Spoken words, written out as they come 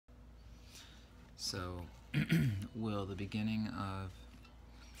So, will the beginning of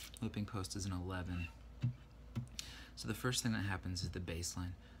looping post is an 11. So the first thing that happens is the bass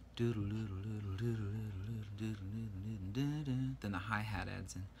line. Then the hi-hat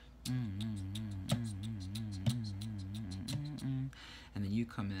adds in. And then you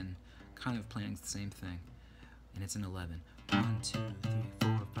come in kind of playing the same thing. And it's an 11. 1, 2, 3,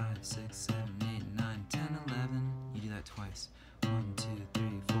 4, 5, 6, 7, 8, 9, 10, 11. You do that twice. 1, 2,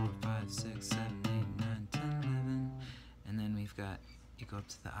 3, 4, 5, 6, 7, 8, 9, 10, 11. And then we've got, you go up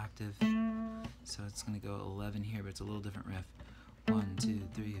to the octave. So it's going to go 11 here, but it's a little different riff. 1, 2,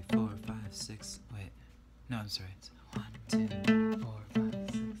 3, 4, 5, 6. Wait. No, I'm sorry. It's 1, 2, 4, 5,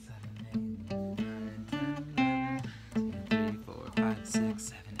 6, 7, 8, 9, 10, 11. 2, 3, 4, 5, 6,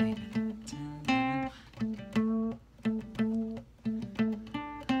 7, 8, 9, 10, 11.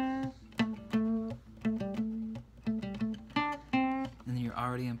 And then you're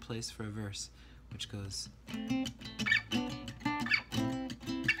already in place for a verse, which goes.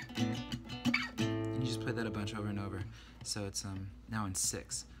 Play that a bunch over and over. So it's now in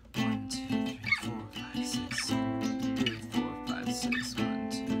 6. 1, 2, 3, 4, 5, 6. 3, 4, 5, 6. 1,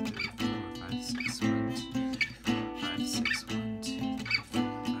 2, 3, 4, 5, 6. 1, 2, 3, 4, 5, 6. 1, 2, 3,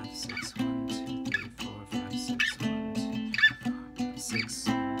 4, 5, 6. 1, 2, 3, 4, 5, 6. 1, 2, 3, 4, 5, 6.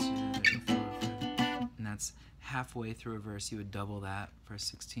 1, 2, 3, 4, 5. And that's halfway through a verse. You would double that for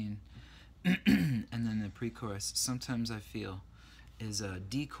 16. And then the pre-chorus, sometimes I feel, is a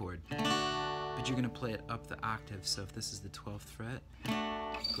D chord. But you're going to play it up the octave, so if this is the 12th fret,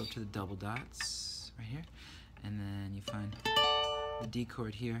 go up to the double dots right here, and then you find the D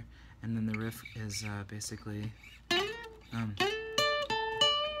chord here, and then the riff is basically then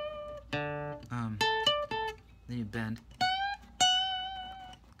you bend,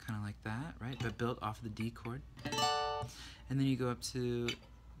 kind of like that, right? But built off the D chord, and then you go up to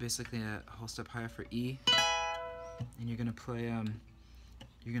basically a whole step higher for E, and you're going to play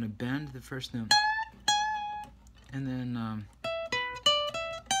you're going to bend the first note, and then,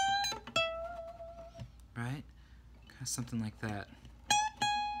 right? Kind of something like that.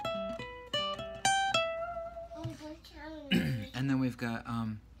 And then we've got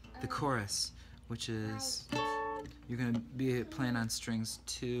the chorus, which is, you're going to be playing on strings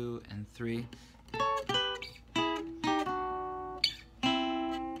 2 and 3.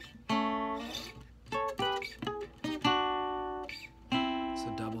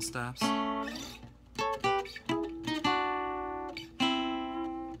 Double stops.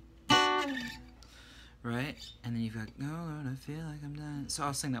 Right? And then you've got, no, Lord, I feel like I'm done. So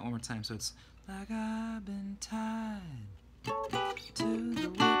I'll sing that one more time. So it's, like I've been tied to the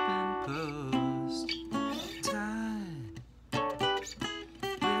whipping post. Tied.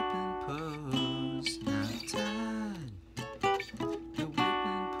 Whipping post. Now tied. The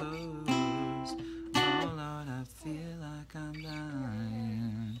whipping post. Oh, Lord, I feel like I'm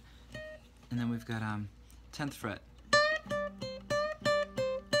dying. And then we've got 10th fret,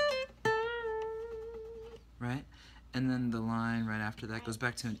 right? And then the line right after that goes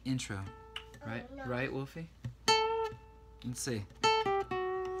back to an intro, right? Right, Wolfie? Let's see.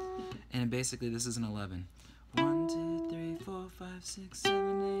 And basically this is an 11. 1, 2, 3, 4, 5, 6,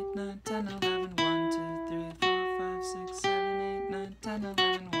 7, 8, 9, 10, 11. 1, 2, 3, 4, 5, 6, 7, 8, 9, 10,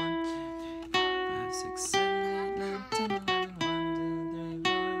 11. 1, 2, 3, 4, 5, 6, 7, 8, 9, 10, 11. 1, 2,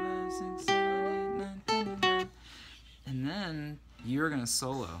 3, 4, 5, 6, 7, 8, 9, 10, 11. And then you're gonna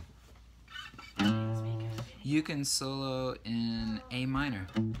solo. You can solo in A minor.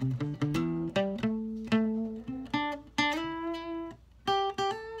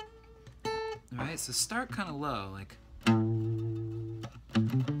 Right, so start kind of low, like.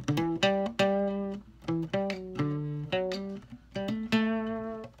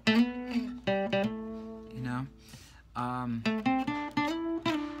 You know?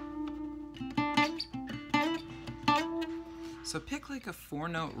 So pick like a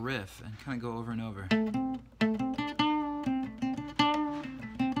 4-note riff and kind of go over and over.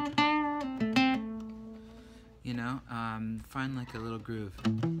 You know, find like a little groove.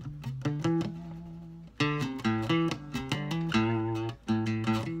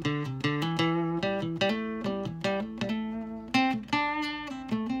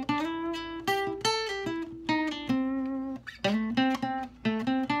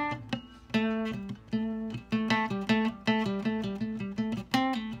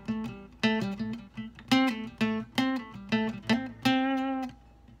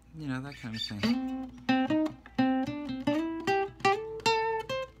 You know, that kind of thing.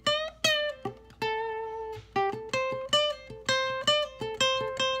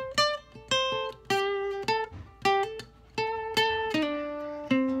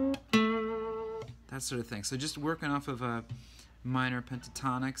 that sort of thing. So just working off of minor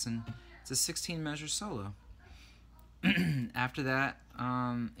pentatonics, and it's a 16 measure solo. After that,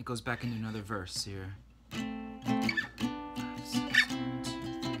 it goes back into another verse here. 5, 6, 1, 2,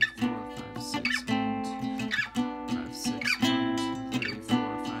 3, 4, 5, 6, 1, 2, 5, 6, 1, 2, 3,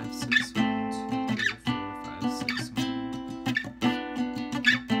 4, 5, 6, 1, 2, 3, 4, 5, 6,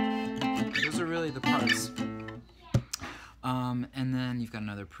 1. Those are really the parts. And then you've got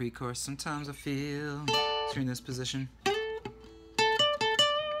another pre-chorus. Sometimes I feel, so you're in this position.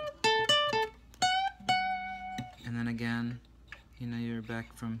 And then again, you know, you're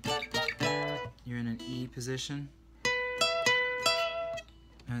back from, you're in an E position.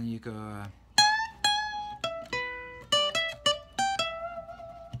 And you go,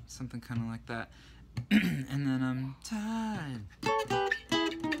 something kind of like that. And then I'm tired.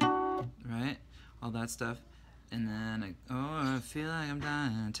 Right? All that stuff. And then, I feel like I'm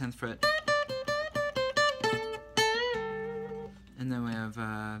dying, 10th fret. And then we have,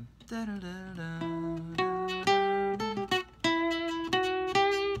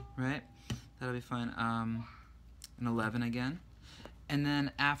 right? That'll be fine. An 11 again. And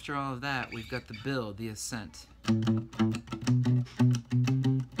then after all of that, we've got the build, the ascent.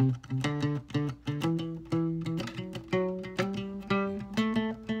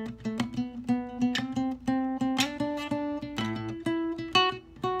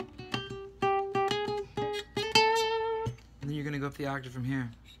 Go up the octave from here.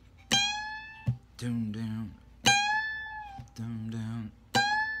 Doom down, doom down,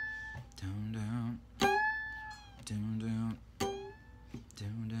 doom down, doom down,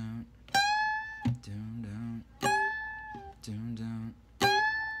 doom down, doom down, doom down.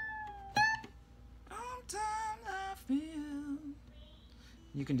 Sometimes I feel.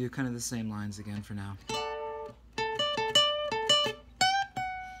 You can do kind of the same lines again for now.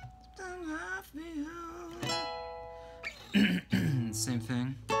 Sometimes I feel. Same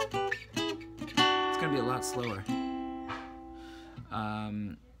thing. It's gonna be a lot slower.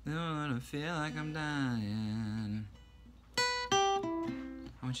 I feel like I'm dying.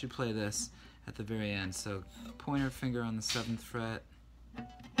 I want you to play this at the very end. So pointer finger on the 7th fret.